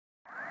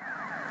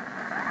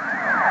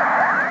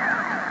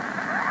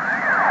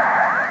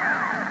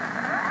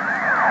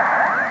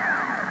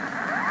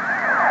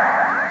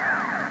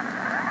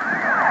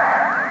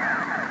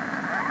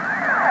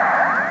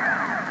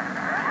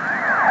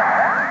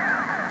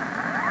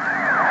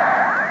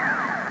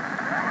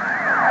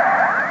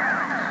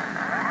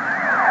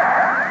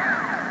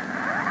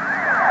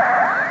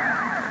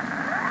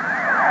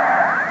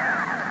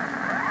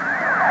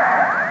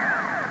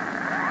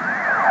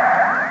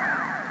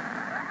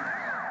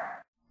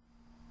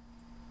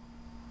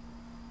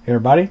Hey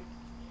everybody,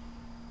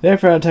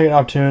 therefore I take an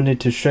opportunity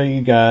to show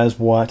you guys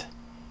what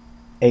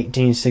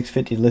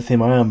 18650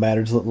 lithium ion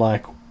batteries look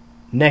like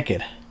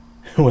naked,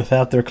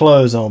 without their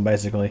clothes on,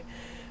 basically.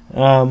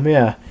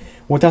 Yeah,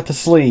 without the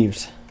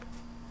sleeves.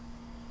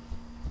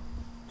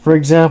 For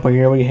example,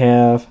 here we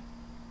have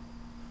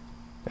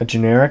a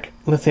generic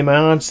lithium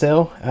ion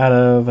cell out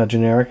of a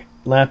generic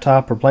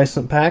laptop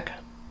replacement pack.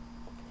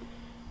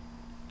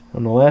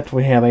 On the left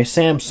we have a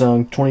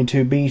Samsung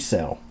 22B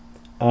cell.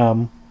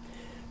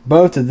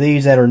 Both of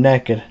these that are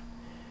naked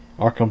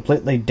are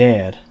completely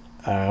dead.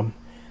 I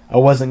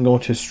wasn't going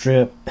to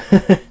strip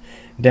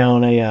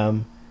down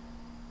a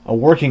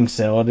working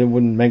cell. It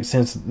wouldn't make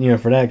sense,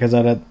 for that, because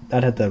I'd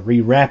have to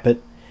rewrap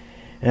it,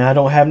 and I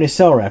don't have any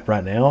cell wrap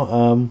right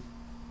now.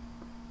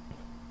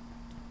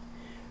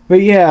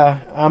 But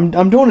yeah,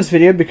 I'm doing this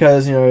video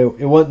because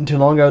it wasn't too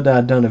long ago that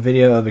I'd done a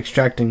video of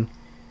extracting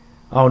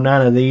all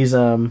 9 of these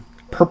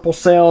purple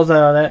cells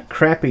out of that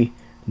crappy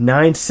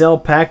 9-cell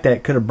pack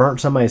that could have burnt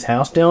somebody's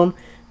house down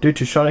due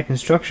to shoddy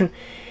construction.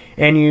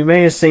 And you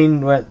may have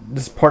seen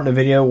this part in the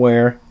video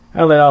where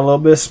I let out a little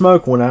bit of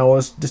smoke when I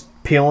was just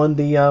peeling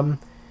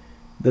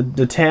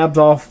the tabs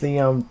off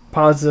the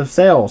positive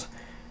cells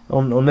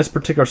on this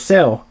particular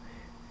cell.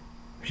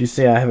 As you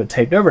see, I have it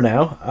taped over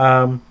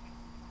now.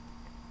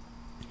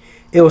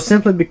 It was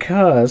simply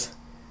because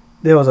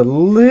there was a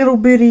little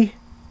bitty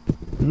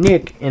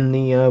nick in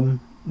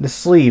the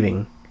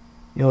sleeving.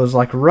 It was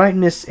like right in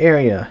this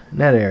area, in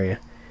that area.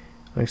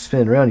 If I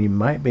spin it around, you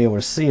might be able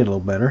to see it a little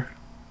better.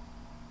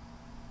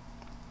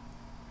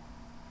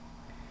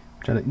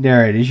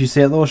 There it is. You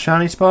see that little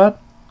shiny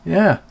spot?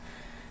 Yeah.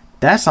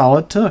 That's all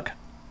it took.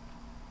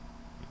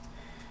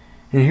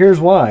 And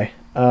here's why.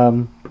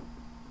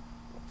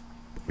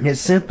 It's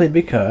simply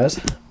because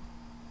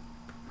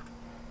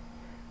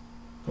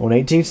on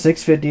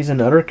 18650s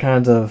and other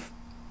kinds of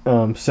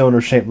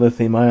cylinder-shaped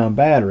lithium-ion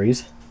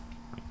batteries,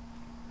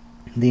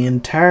 the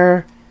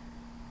entire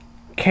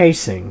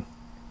casing,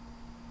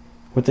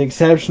 with the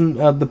exception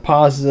of the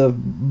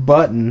positive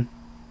button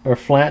or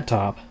flat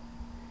top,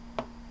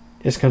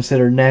 is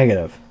considered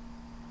negative.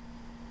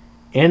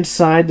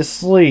 Inside the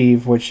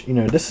sleeve, which,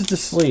 this is the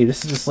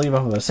sleeve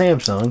off of a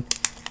Samsung,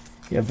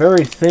 you have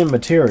very thin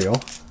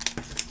material.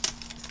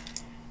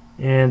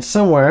 And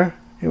somewhere,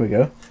 here we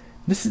go,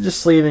 this is the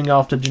sleeving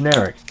off the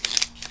generic,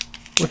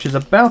 which is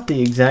about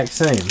the exact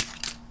same.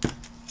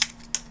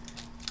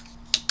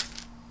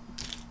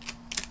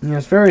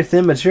 It's very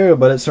thin material,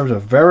 but it serves a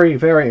very,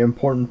 very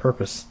important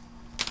purpose.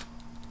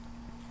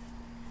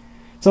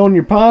 So on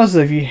your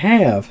positive, you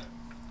have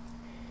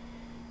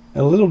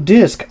a little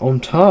disc on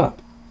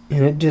top,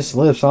 and it just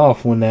lifts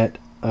off when that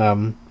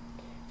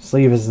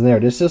sleeve is in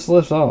there. This just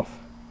lifts off.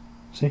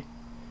 See?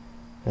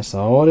 That's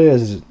all it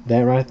is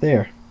that right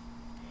there.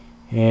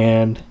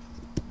 And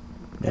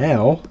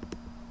now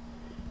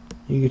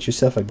you get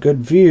yourself a good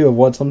view of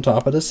what's on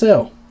top of the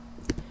cell.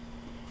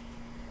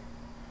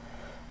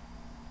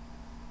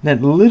 That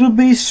little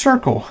bitty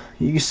circle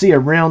you can see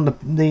around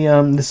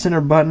the center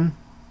button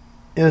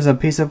is a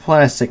piece of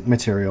plastic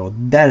material.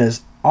 That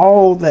is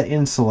all that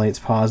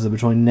insulates positive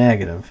between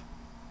negative.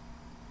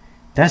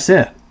 That's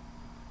it.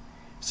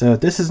 So if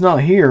this is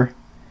not here,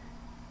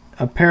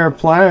 a pair of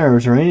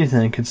pliers or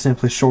anything could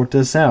simply short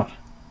this out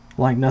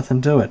like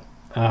nothing to it.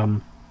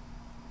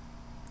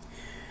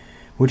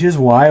 Which is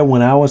why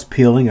when I was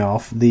peeling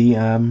off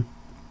the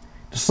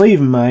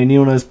sleeve, my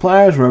needle nose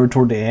pliers were over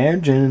toward the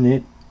edge, and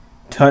it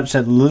touched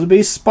that little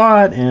bitty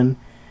spot and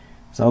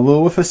saw a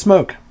little whiff of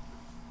smoke.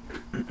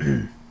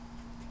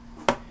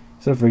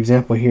 So for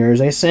example, here is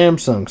a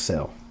Samsung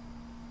cell.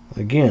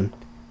 Again,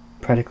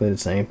 practically the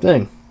same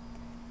thing.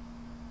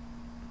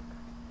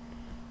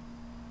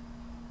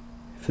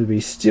 If it'd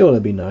be steel,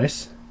 that'd be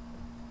nice.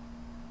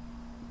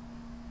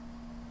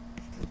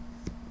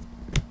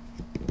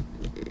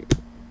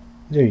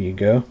 There you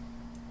go.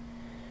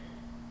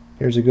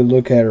 Here's a good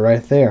look at it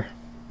right there.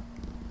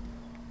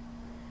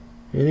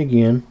 And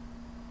again,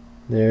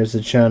 there's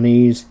the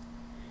Chinese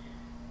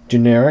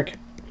generic.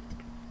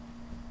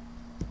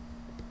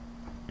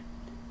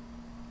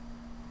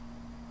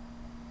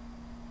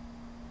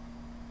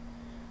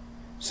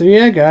 So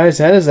yeah, guys,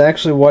 that is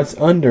actually what's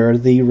under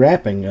the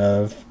wrapping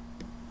of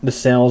the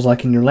cells,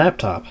 like in your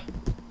laptop.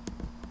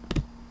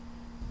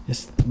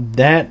 It's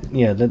that,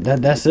 yeah,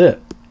 that's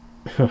it.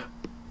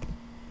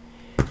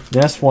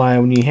 That's why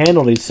when you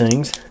handle these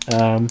things,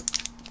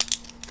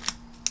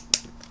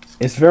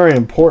 it's very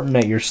important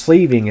that your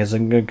sleeving is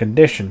in good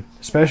condition,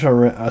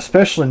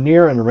 especially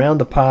near and around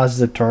the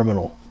positive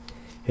terminal.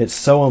 It's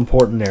so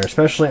important there,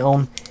 especially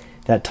on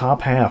that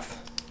top half.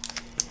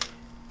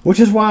 Which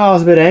is why I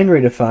was a bit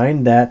angry to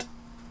find that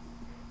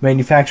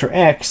manufacturer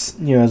X,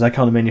 as I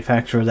call the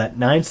manufacturer of that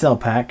 9-cell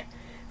pack,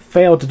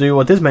 failed to do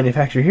what this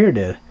manufacturer here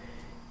did.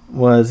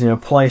 Was,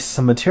 place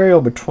some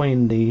material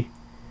between the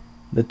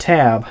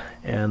tab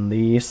and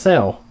the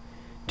cell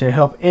to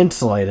help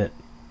insulate it.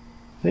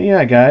 So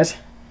yeah, guys,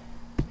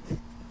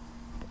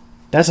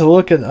 that's a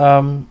look at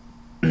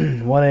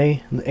what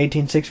a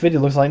 18650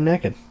 looks like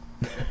naked.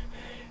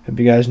 Hope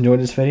you guys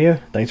enjoyed this video.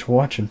 Thanks for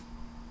watching.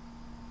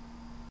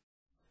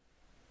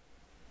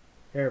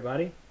 Hey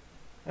everybody,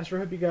 I sure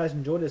hope you guys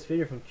enjoyed this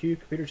video from Q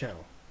Computer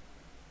Channel.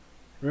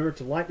 Remember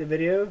to like the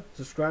video,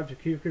 subscribe to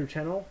Q Computer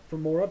Channel for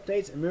more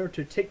updates, and remember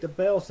to tick the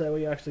bell so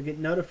you actually get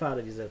notified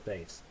of these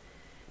updates.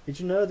 Did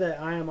you know that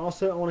I am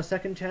also on a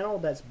second channel?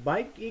 That's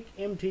Bike Geek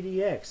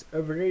MTDX.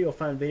 Over there you'll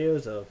find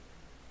videos of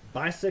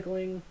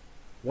bicycling,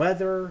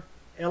 weather,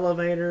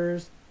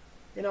 elevators,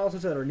 and all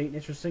sorts of other neat and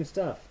interesting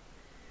stuff.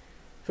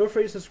 Feel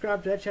free to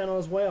subscribe to that channel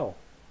as well.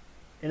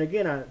 And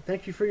again, I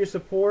thank you for your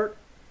support,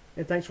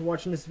 and thanks for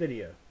watching this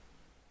video.